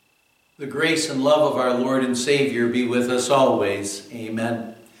The grace and love of our Lord and Savior be with us always.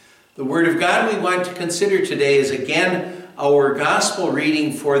 Amen. The Word of God we want to consider today is again our gospel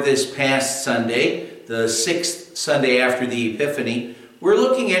reading for this past Sunday, the 6th Sunday after the Epiphany. We're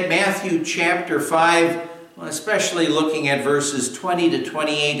looking at Matthew chapter 5, especially looking at verses 20 to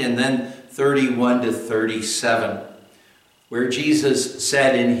 28 and then 31 to 37, where Jesus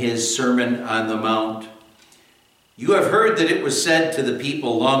said in his Sermon on the Mount, "You have heard that it was said to the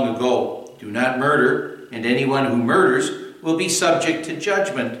people long ago, 'Do not murder, and anyone who murders will be subject to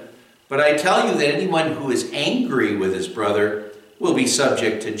judgment.' But I tell you that anyone who is angry with his brother will be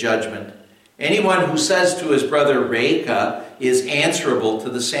subject to judgment. Anyone who says to his brother, 'Reka,' is answerable to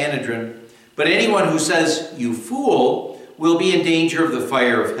the Sanhedrin. But anyone who says, 'You fool,' will be in danger of the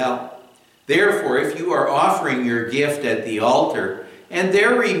fire of hell. Therefore, if you are offering your gift at the altar, and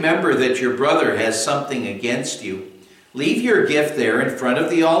there remember that your brother has something against you, leave your gift there in front of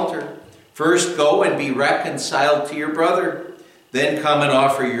the altar. First go and be reconciled to your brother. Then come and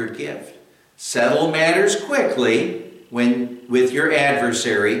offer your gift. Settle matters quickly with your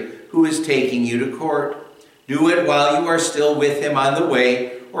adversary who is taking you to court. Do it while you are still with him on the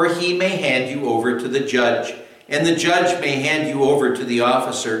way, or he may hand you over to the judge, and the judge may hand you over to the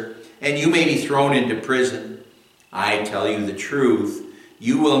officer, and you may be thrown into prison. I tell you the truth,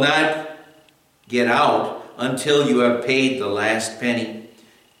 you will not get out until you have paid the last penny.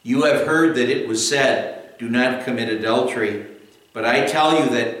 You have heard that it was said, 'Do not commit adultery.' But I tell you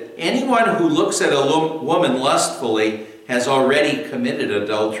that anyone who looks at a woman lustfully has already committed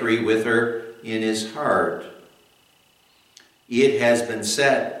adultery with her in his heart. It has been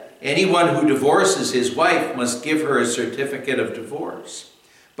said, 'Anyone who divorces his wife must give her a certificate of divorce.'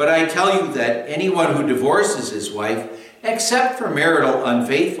 But I tell you that anyone who divorces his wife, except for marital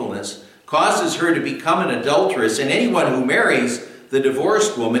unfaithfulness, causes her to become an adulteress, and anyone who marries the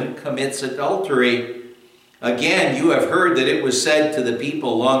divorced woman commits adultery. Again, you have heard that it was said to the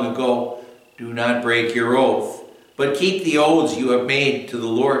people long ago, 'Do not break your oath, but keep the oaths you have made to the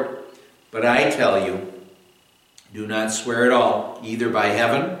Lord.' But I tell you, do not swear at all, either by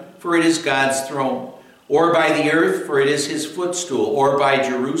heaven, for it is God's throne, or by the earth, for it is his footstool, or by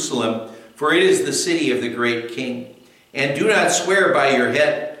Jerusalem, for it is the city of the great King. And do not swear by your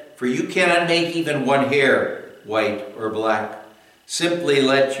head, for you cannot make even one hair white or black. Simply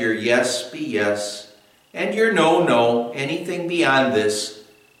let your yes be yes, and your no, no. Anything beyond this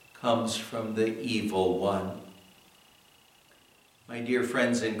comes from the evil one." My dear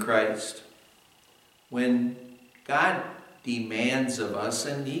friends in Christ, when God demands of us,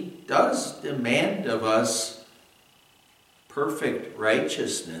 and he does demand of us perfect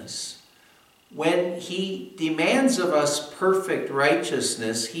righteousness, when he demands of us perfect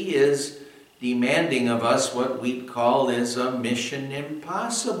righteousness, he is demanding of us what we'd call is a mission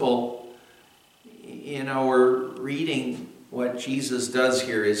impossible. In our reading, what Jesus does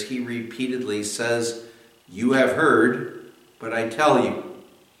here is he repeatedly says, "You have heard, but I tell you."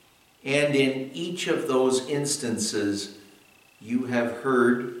 And in each of those instances, "You have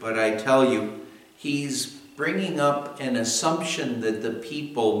heard, but I tell you," he's bringing up an assumption that the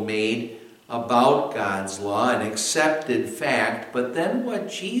people made about God's law, an accepted fact. But then what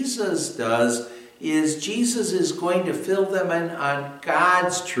Jesus does is Jesus is going to fill them in on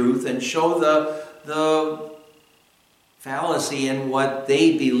God's truth and show the fallacy in what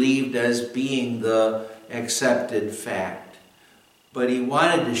they believed as being the accepted fact. But he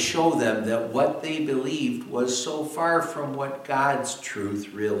wanted to show them that what they believed was so far from what God's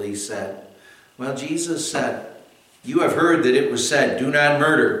truth really said. Well, Jesus said, "You have heard that it was said, 'Do not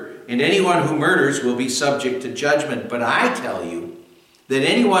murder, and anyone who murders will be subject to judgment.' But I tell you that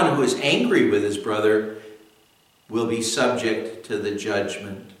anyone who is angry with his brother will be subject to the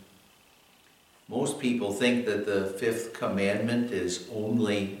judgment." Most people think that the fifth commandment is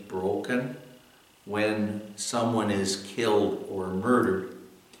only broken when someone is killed or murdered.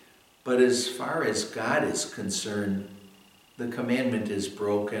 But as far as God is concerned, the commandment is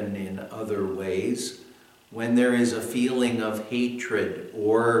broken in other ways. When there is a feeling of hatred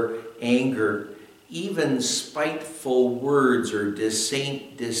or anger, even spiteful words or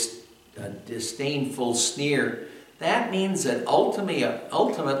disdainful sneer, that means that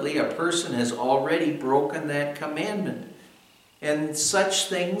ultimately a person has already broken that commandment. And such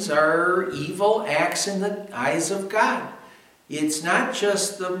things are evil acts in the eyes of God. It's not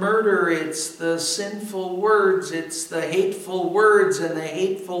just the murder, it's the sinful words, it's the hateful words and the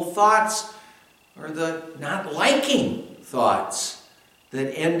hateful thoughts, or the not liking thoughts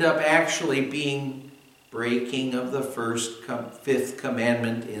that end up actually being breaking of the fifth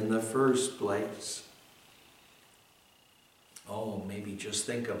commandment in the first place. Oh, maybe just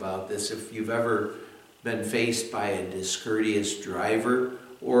think about this. If you've ever been faced by a discourteous driver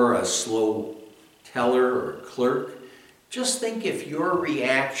or a slow teller or clerk, just think if your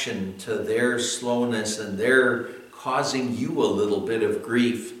reaction to their slowness and their causing you a little bit of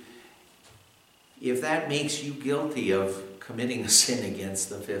grief, if that makes you guilty of committing a sin against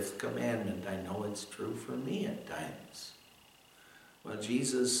the fifth commandment. I know it's true for me at times. Well,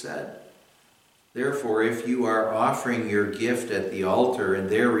 Jesus said, therefore, if you are offering your gift at the altar and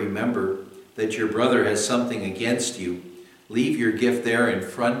there remember that your brother has something against you, leave your gift there in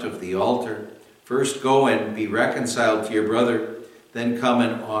front of the altar. First go and be reconciled to your brother, then come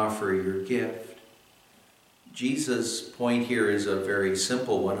and offer your gift. Jesus' point here is a very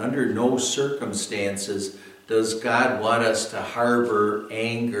simple one. Under no circumstances does God want us to harbor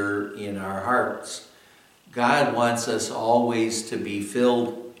anger in our hearts. God wants us always to be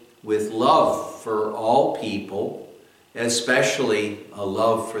filled with love for all people, especially a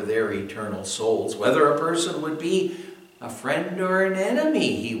love for their eternal souls. Whether a person would be a friend or an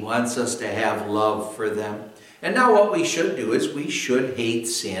enemy, he wants us to have love for them. And now what we should do is we should hate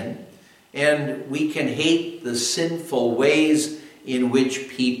sin, and we can hate the sinful ways in which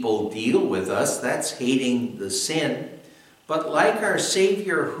people deal with us. That's hating the sin. But like our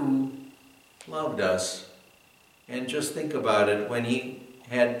Savior who loved us, and just think about it, when he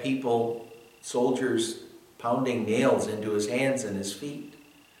had people, soldiers, pounding nails into his hands and his feet,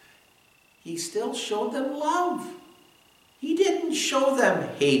 he still showed them love. He didn't show them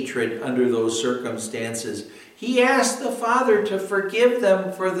hatred under those circumstances. He asked the Father to forgive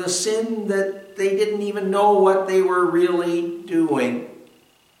them for the sin that they didn't even know what they were really doing.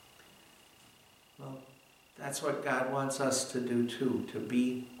 Well, that's what God wants us to do too, to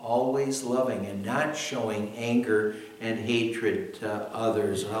be always loving and not showing anger and hatred to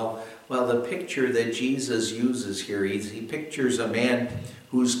others. Well, the picture that Jesus uses here, he pictures a man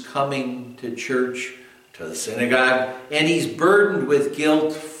who's coming to church, to the synagogue, and he's burdened with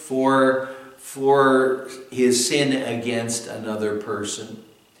guilt for his sin against another person.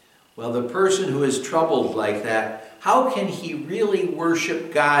 Well, the person who is troubled like that, how can he really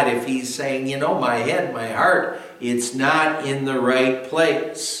worship God if he's saying, my head, my heart, it's not in the right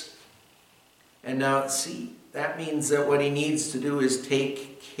place? And now, see, that means that what he needs to do is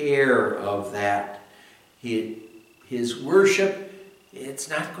take care of that. His worship, it's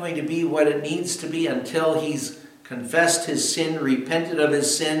not going to be what it needs to be until he's confessed his sin, repented of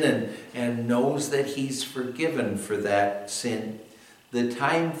his sin, and knows that he's forgiven for that sin. The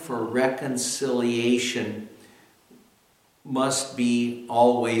time for reconciliation must be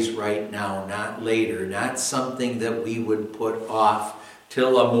always right now, not later, not something that we would put off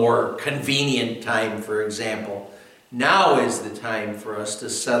till a more convenient time, for example. Now is the time for us to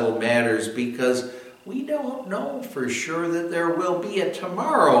settle matters, because we don't know for sure that there will be a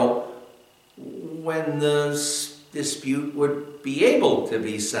tomorrow when the dispute would be able to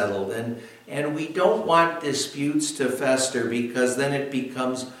be settled. And we don't want disputes to fester, because then it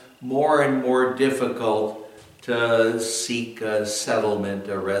becomes more and more difficult to seek a settlement,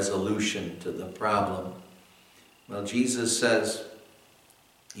 a resolution to the problem. Well, Jesus says,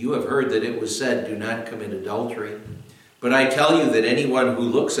 you have heard that it was said, do not commit adultery. But I tell you that anyone who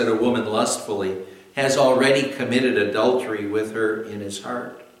looks at a woman lustfully has already committed adultery with her in his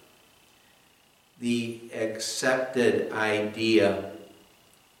heart. The accepted idea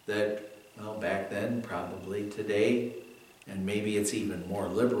that, well, back then, probably today, and maybe it's even more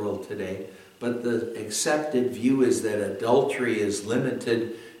liberal today, but the accepted view is that adultery is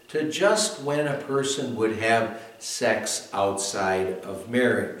limited to just when a person would have sex outside of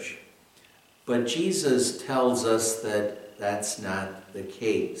marriage. But Jesus tells us that that's not the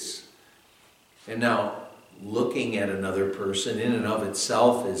case. And now, looking at another person in and of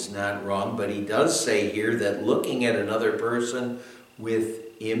itself is not wrong, but he does say here that looking at another person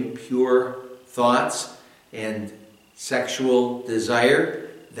with impure thoughts and sexual desire,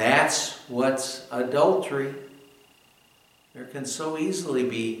 that's what's adultery. There can so easily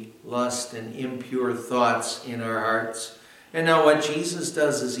be lust and impure thoughts in our hearts. And now what Jesus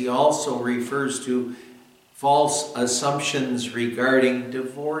does is he also refers to false assumptions regarding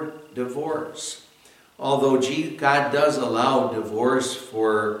divorce. Although God does allow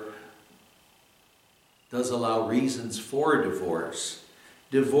reasons for divorce.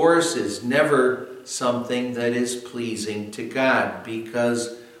 Divorce is never something that is pleasing to God,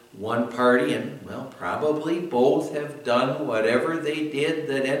 because one party, and probably both, have done whatever they did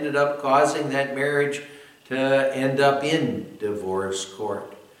that ended up causing that marriage to end up in divorce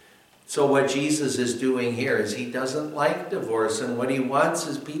court. So what Jesus is doing here is he doesn't like divorce, and what he wants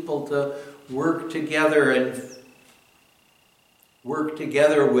is people to work together and work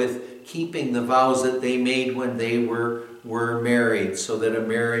together with keeping the vows that they made when they were married so that a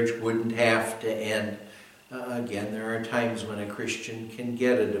marriage wouldn't have to end. Again, there are times when a Christian can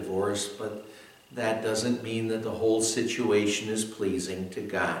get a divorce, but that doesn't mean that the whole situation is pleasing to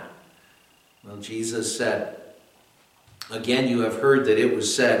God. Well, Jesus said, "Again, you have heard that it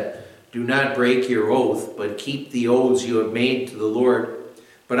was said, 'Do not break your oath, but keep the oaths you have made to the Lord.'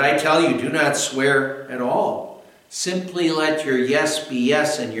 But I tell you, do not swear at all. Simply let your yes be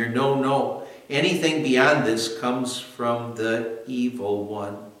yes and your no, no. Anything beyond this comes from the evil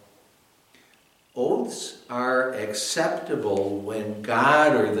one." Oaths are acceptable when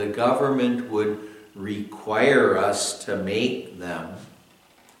God or the government would require us to make them.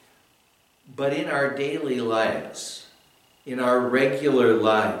 But in our daily lives, in our regular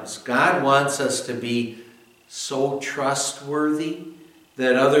lives, God wants us to be so trustworthy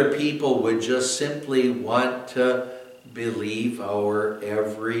that other people would just simply want to believe our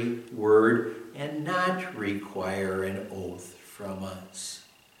every word and not require an oath from us.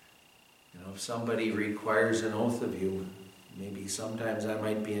 If somebody requires an oath of you, maybe sometimes I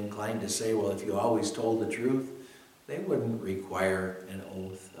might be inclined to say, well, if you always told the truth, they wouldn't require an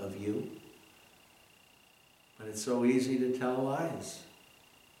oath of you. But it's so easy to tell lies.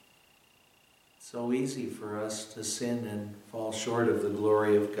 It's so easy for us to sin and fall short of the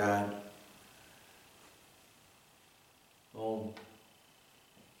glory of God. Oh,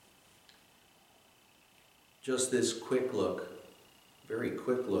 just this very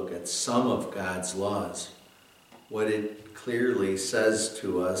quick look at some of God's laws. What it clearly says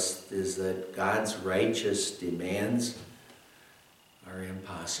to us is that God's righteous demands are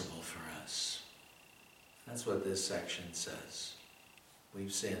impossible for us. That's what this section says.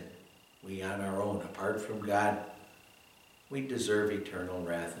 We've sinned. We on our own, apart from God, we deserve eternal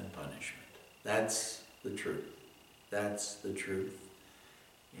wrath and punishment. That's the truth. That's the truth.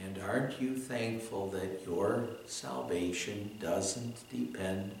 And aren't you thankful that your salvation doesn't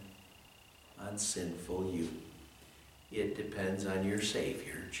depend on sinful you? It depends on your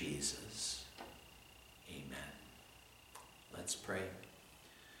Savior, Jesus. Amen. Let's pray.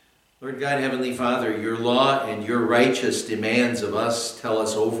 Lord God, Heavenly Father, your law and your righteous demands of us tell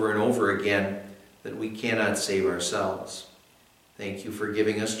us over and over again that we cannot save ourselves. Thank you for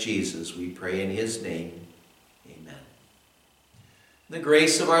giving us Jesus. We pray in his name. Amen. The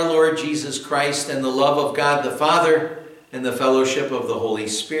grace of our Lord Jesus Christ and the love of God the Father and the fellowship of the Holy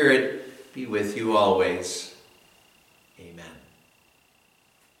Spirit be with you always. Amen.